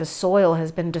dirt, the soil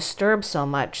has been disturbed so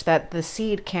much that the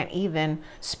seed can't even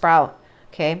sprout.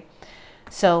 Okay.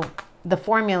 So the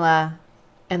formula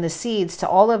and the seeds to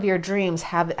all of your dreams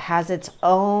has its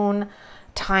own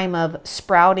time of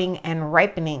sprouting and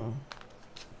ripening.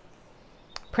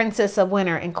 Princess of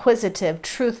Winter, inquisitive,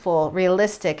 truthful,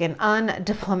 realistic, and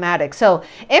undiplomatic. So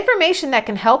information that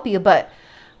can help you, but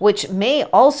which may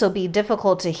also be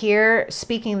difficult to hear,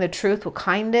 speaking the truth with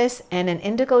kindness, and an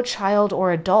indigo child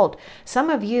or adult.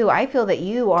 Some of you, I feel that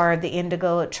you are the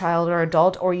indigo child or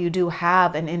adult, or you do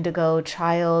have an indigo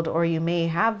child, or you may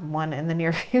have one in the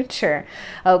near future,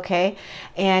 okay?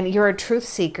 And you're a truth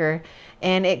seeker.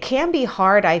 And it can be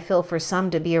hard, I feel, for some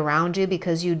to be around you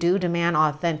because you do demand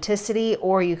authenticity,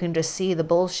 or you can just see the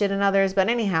bullshit in others. But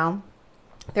anyhow,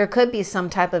 there could be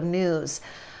some type of news,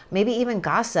 maybe even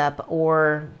gossip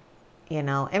or,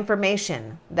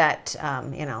 information that,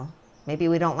 maybe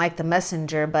we don't like the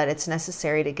messenger, but it's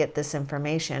necessary to get this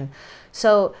information.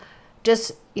 So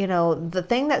just, the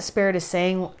thing that Spirit is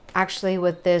saying actually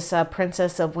with this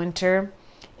Princess of Winter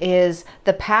is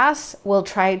the past will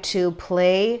try to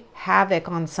play havoc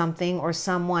on something or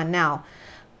someone. Now,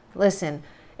 listen,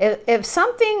 if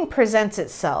something presents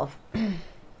itself,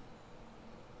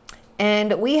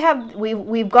 and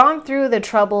we've gone through the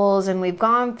troubles and we've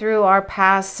gone through our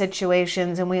past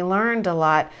situations and we learned a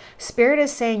lot. Spirit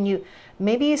is saying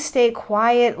maybe you stay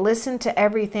quiet, listen to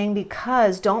everything,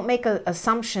 because don't make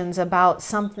assumptions about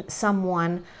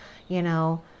someone,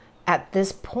 at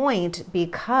this point,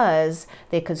 because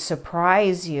they could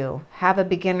surprise you. Have a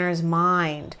beginner's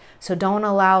mind. So don't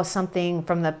allow something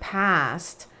from the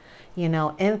past,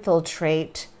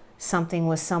 infiltrate something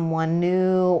with someone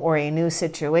new or a new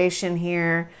situation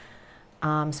here,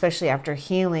 especially after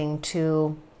healing,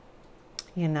 to,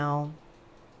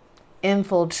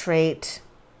 infiltrate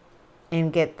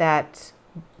and get that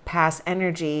past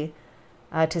energy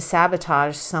to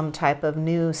sabotage some type of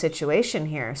new situation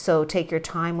here. So take your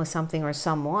time with something or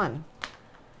someone.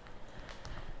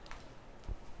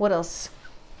 What else?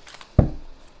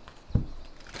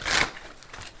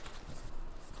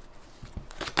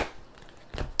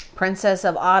 Princess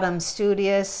of Autumn,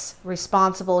 studious,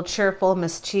 responsible, cheerful,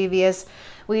 mischievous.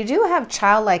 We do have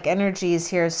childlike energies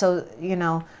here. So,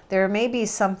 there may be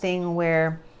something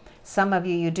where some of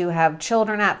you do have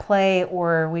children at play,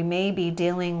 or we may be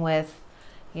dealing with,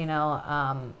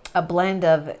 a blend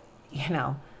of,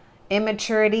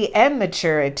 immaturity and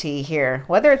maturity here,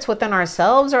 whether it's within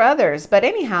ourselves or others. But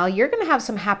anyhow, you're going to have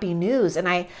some happy news. And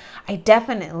I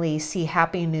definitely see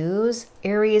happy news,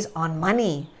 Aries, on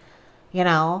money,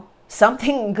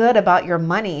 something good about your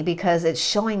money, because it's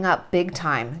showing up big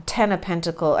time. 10 of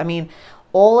Pentacles. I mean,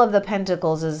 all of the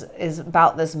Pentacles is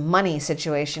about this money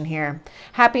situation here.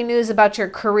 Happy news about your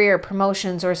career,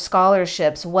 promotions, or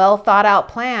scholarships. Well thought out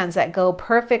plans that go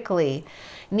perfectly.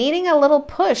 Needing a little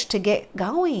push to get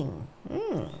going.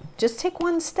 Just take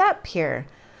one step here.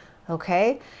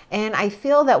 Okay. And I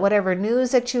feel that whatever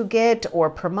news that you get, or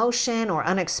promotion, or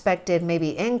unexpected maybe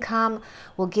income,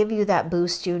 will give you that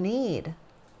boost you need.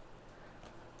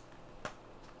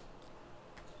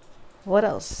 What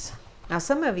else? Now,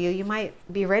 some of you might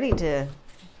be ready to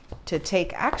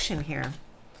take action here.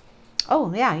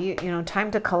 Oh, yeah, you know, time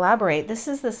to collaborate. This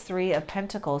is the 3 of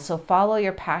Pentacles. So follow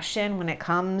your passion when it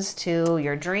comes to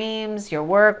your dreams, your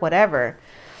work, whatever.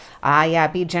 Yeah,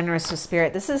 be generous with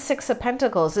Spirit. This is 6 of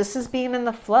Pentacles. This is being in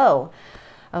the flow,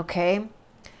 okay?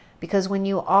 Because when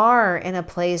you are in a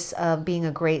place of being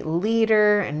a great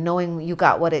leader and knowing you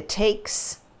got what it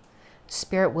takes,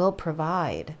 Spirit will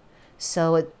provide.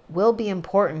 So it will be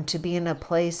important to be in a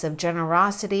place of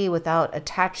generosity without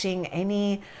attaching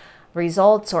any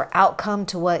results or outcome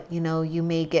to what, you know, you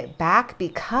may get back,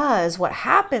 because what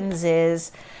happens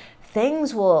is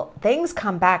things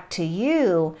come back to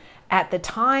you at the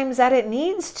times that it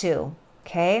needs to.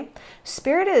 Okay.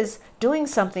 Spirit is doing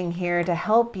something here to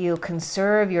help you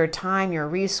conserve your time, your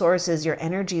resources, your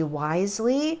energy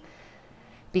wisely,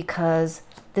 because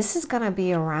this is going to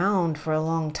be around for a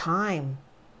long time.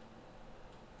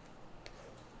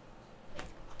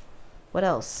 What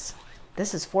else?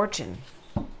 This is Fortune.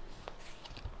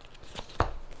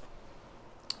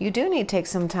 You do need to take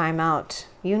some time out.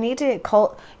 You need to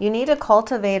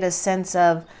cultivate a sense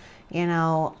of, you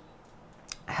know,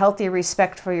 healthy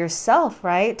respect for yourself,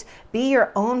 right? Be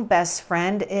your own best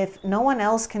friend. If no one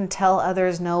else can tell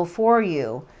others no for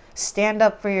you, stand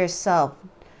up for yourself,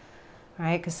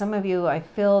 right? Because some of you, I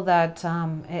feel that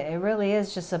it really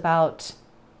is just about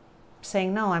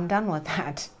saying, no, I'm done with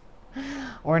that.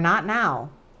 Or not now.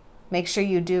 Make sure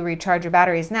you do recharge your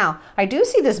batteries. Now, I do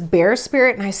see this bear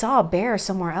spirit, and I saw a bear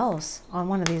somewhere else on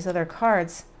one of these other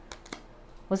cards.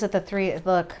 Was it the 3?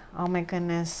 Look, oh my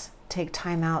goodness. Take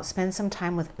time out. Spend some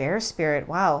time with bear spirit.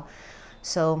 Wow.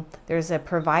 So there's a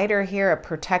provider here, a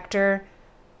protector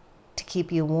to keep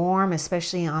you warm,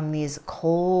 especially on these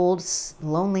cold,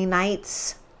 lonely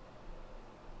nights.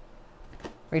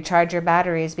 Recharge your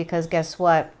batteries, because guess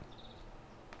what?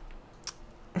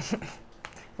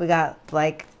 We got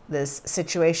like this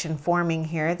situation forming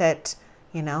here that,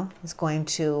 you know, is going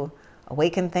to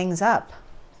awaken things up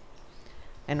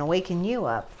and awaken you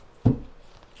up.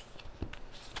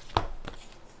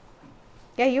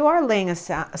 Yeah, you are laying a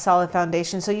solid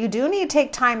foundation. So you do need to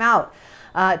take time out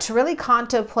to really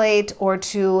contemplate, or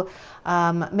to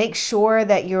make sure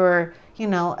that you're, you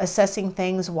know, assessing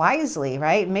things wisely,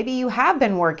 right? Maybe you have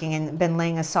been working and been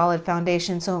laying a solid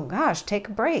foundation. So gosh, take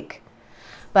a break.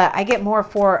 But I get more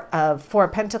Four of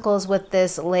Pentacles with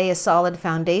this, lay a solid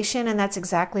foundation, and that's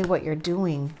exactly what you're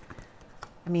doing.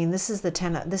 I mean, this is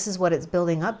the this is what it's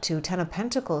building up to, 10 of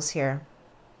Pentacles here.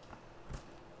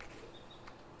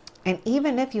 And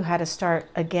even if you had to start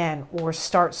again, or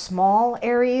start small,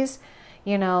 Aries,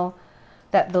 you know,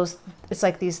 that it's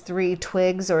like these 3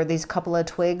 twigs, or these couple of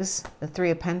twigs, the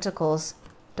 3 of Pentacles,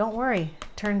 don't worry,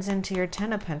 turns into your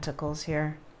 10 of Pentacles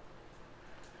here.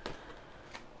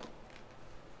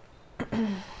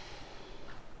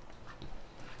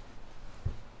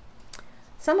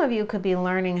 Some of you could be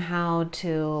learning how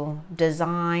to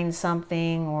design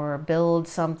something or build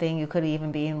something. You could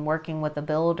even be working with a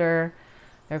builder.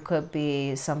 There could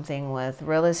be something with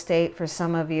real estate for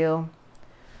some of you.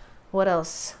 What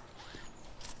else?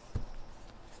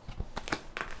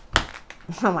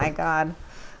 Oh my God.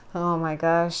 Oh my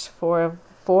gosh. Four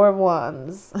of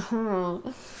Wands.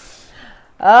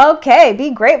 Okay, be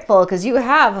grateful, because you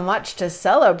have much to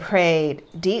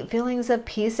celebrate. Deep feelings of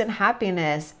peace and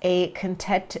happiness, a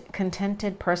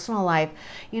contented personal life.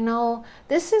 You know,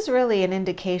 this is really an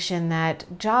indication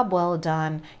that job well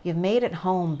done. You've made it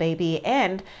home, baby.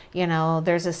 And, you know,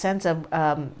 there's a sense of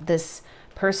this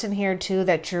person here too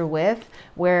that you're with,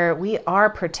 where we are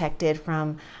protected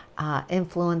from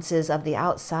influences of the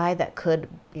outside that could,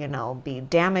 you know, be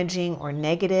damaging or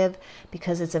negative,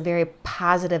 because it's a very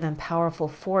positive and powerful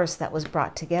force that was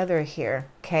brought together here.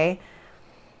 Okay,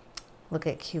 look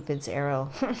at Cupid's arrow.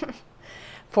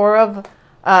 Four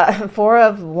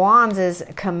of Wands is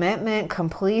commitment,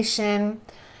 completion,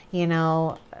 you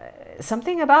know,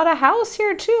 something about a house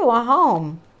here too, a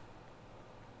home.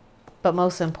 But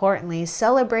most importantly,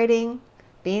 celebrating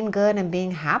being good and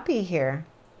being happy here.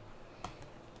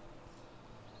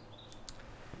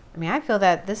 I mean, I feel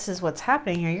that this is what's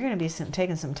happening here. You're going to be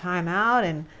taking some time out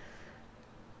and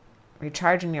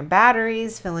recharging your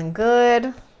batteries, feeling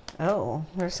good. Oh,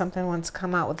 there's something wants to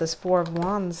come out with this 4 of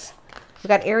Wands. We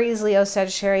got Aries, Leo,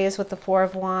 Sagittarius with the 4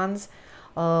 of Wands.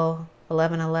 Oh,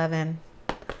 1111.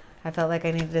 I felt like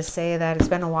I needed to say that. It's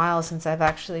been a while since I've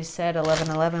actually said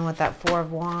 1111 with that 4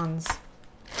 of Wands.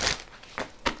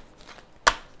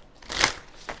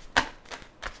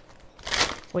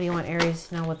 What do you want Aries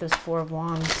to know with this 4 of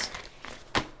Wands?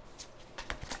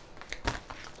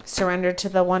 Surrender to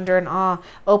the wonder and awe.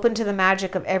 Open to the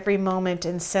magic of every moment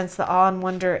and sense the awe and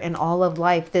wonder in all of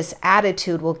life. This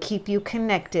attitude will keep you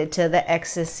connected to the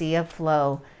ecstasy of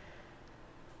flow.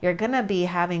 You're going to be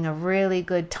having a really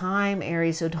good time,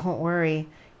 Aries, so don't worry.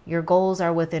 Your goals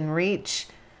are within reach.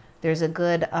 There's a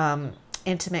good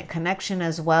intimate connection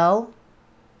as well.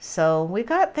 So we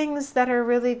got things that are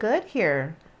really good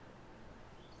here.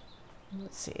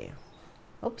 Let's see.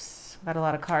 Oops, got a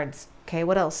lot of cards. Okay,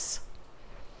 what else?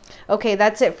 Okay,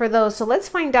 that's it for those. So let's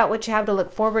find out what you have to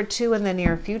look forward to in the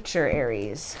near future,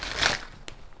 Aries.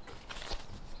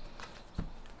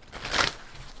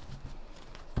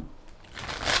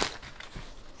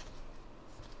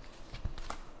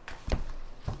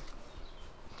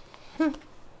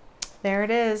 There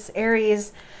it is,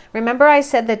 Aries. Remember I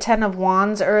said the 10 of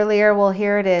Wands earlier? Well,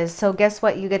 here it is. So guess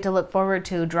what you get to look forward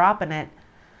to? Dropping it.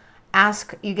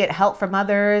 Ask, you get help from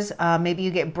others. Maybe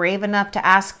you get brave enough to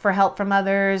ask for help from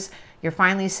others. You're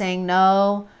finally saying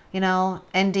no, you know,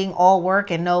 ending all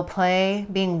work and no play,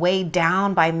 being weighed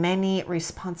down by many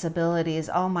responsibilities.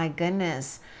 Oh my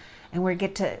goodness. And we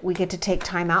get to take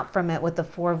time out from it with the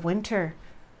 4 of Winter.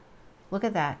 Look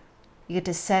at that. You get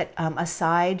to set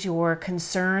aside your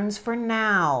concerns for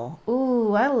now.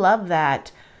 Ooh, I love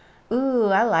that. Ooh,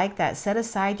 I like that. Set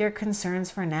aside your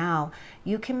concerns for now.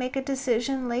 You can make a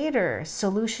decision later.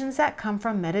 Solutions that come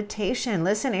from meditation.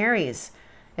 Listen, Aries,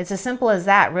 it's as simple as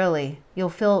that, really. You'll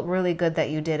feel really good that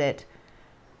you did it.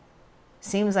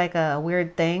 Seems like a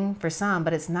weird thing for some,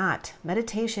 but it's not.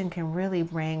 Meditation can really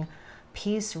bring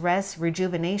peace, rest,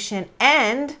 rejuvenation,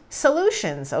 and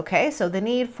solutions. Okay, so the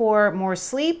need for more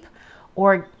sleep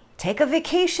or take a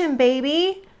vacation,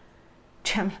 baby.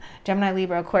 Gemini,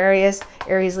 Libra, Aquarius,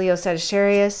 Aries, Leo,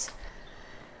 Sagittarius.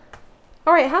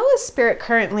 All right, how is Spirit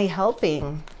currently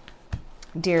helping,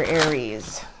 dear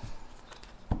Aries?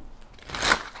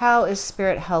 How is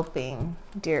Spirit helping,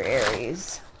 dear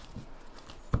Aries?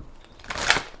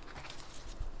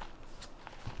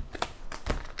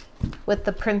 With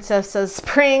the Princess of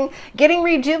Spring, getting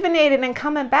rejuvenated and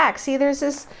coming back. See, there's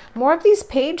this more of these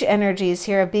page energies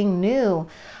here of being new.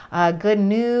 Good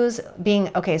news, being,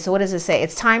 okay, so what does it say?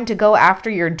 It's time to go after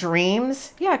your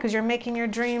dreams. Yeah, because you're making your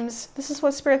dreams. This is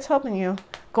what Spirit's helping you.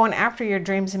 Going after your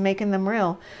dreams and making them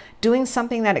real. Doing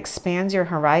something that expands your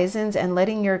horizons and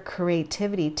letting your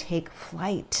creativity take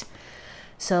flight.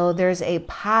 So there's a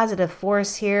positive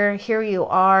force here. Here you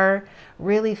are,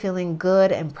 really feeling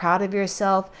good and proud of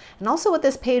yourself. And also with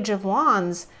this Page of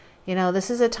Wands, you know, this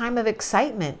is a time of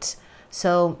excitement.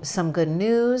 So some good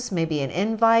news, maybe an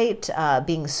invite,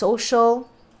 being social.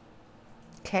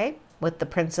 Okay, with the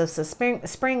Princess of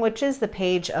Spring, which is the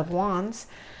Page of Wands,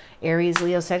 Aries,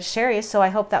 Leo, Sagittarius. So I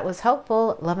hope that was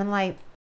helpful. Love and light.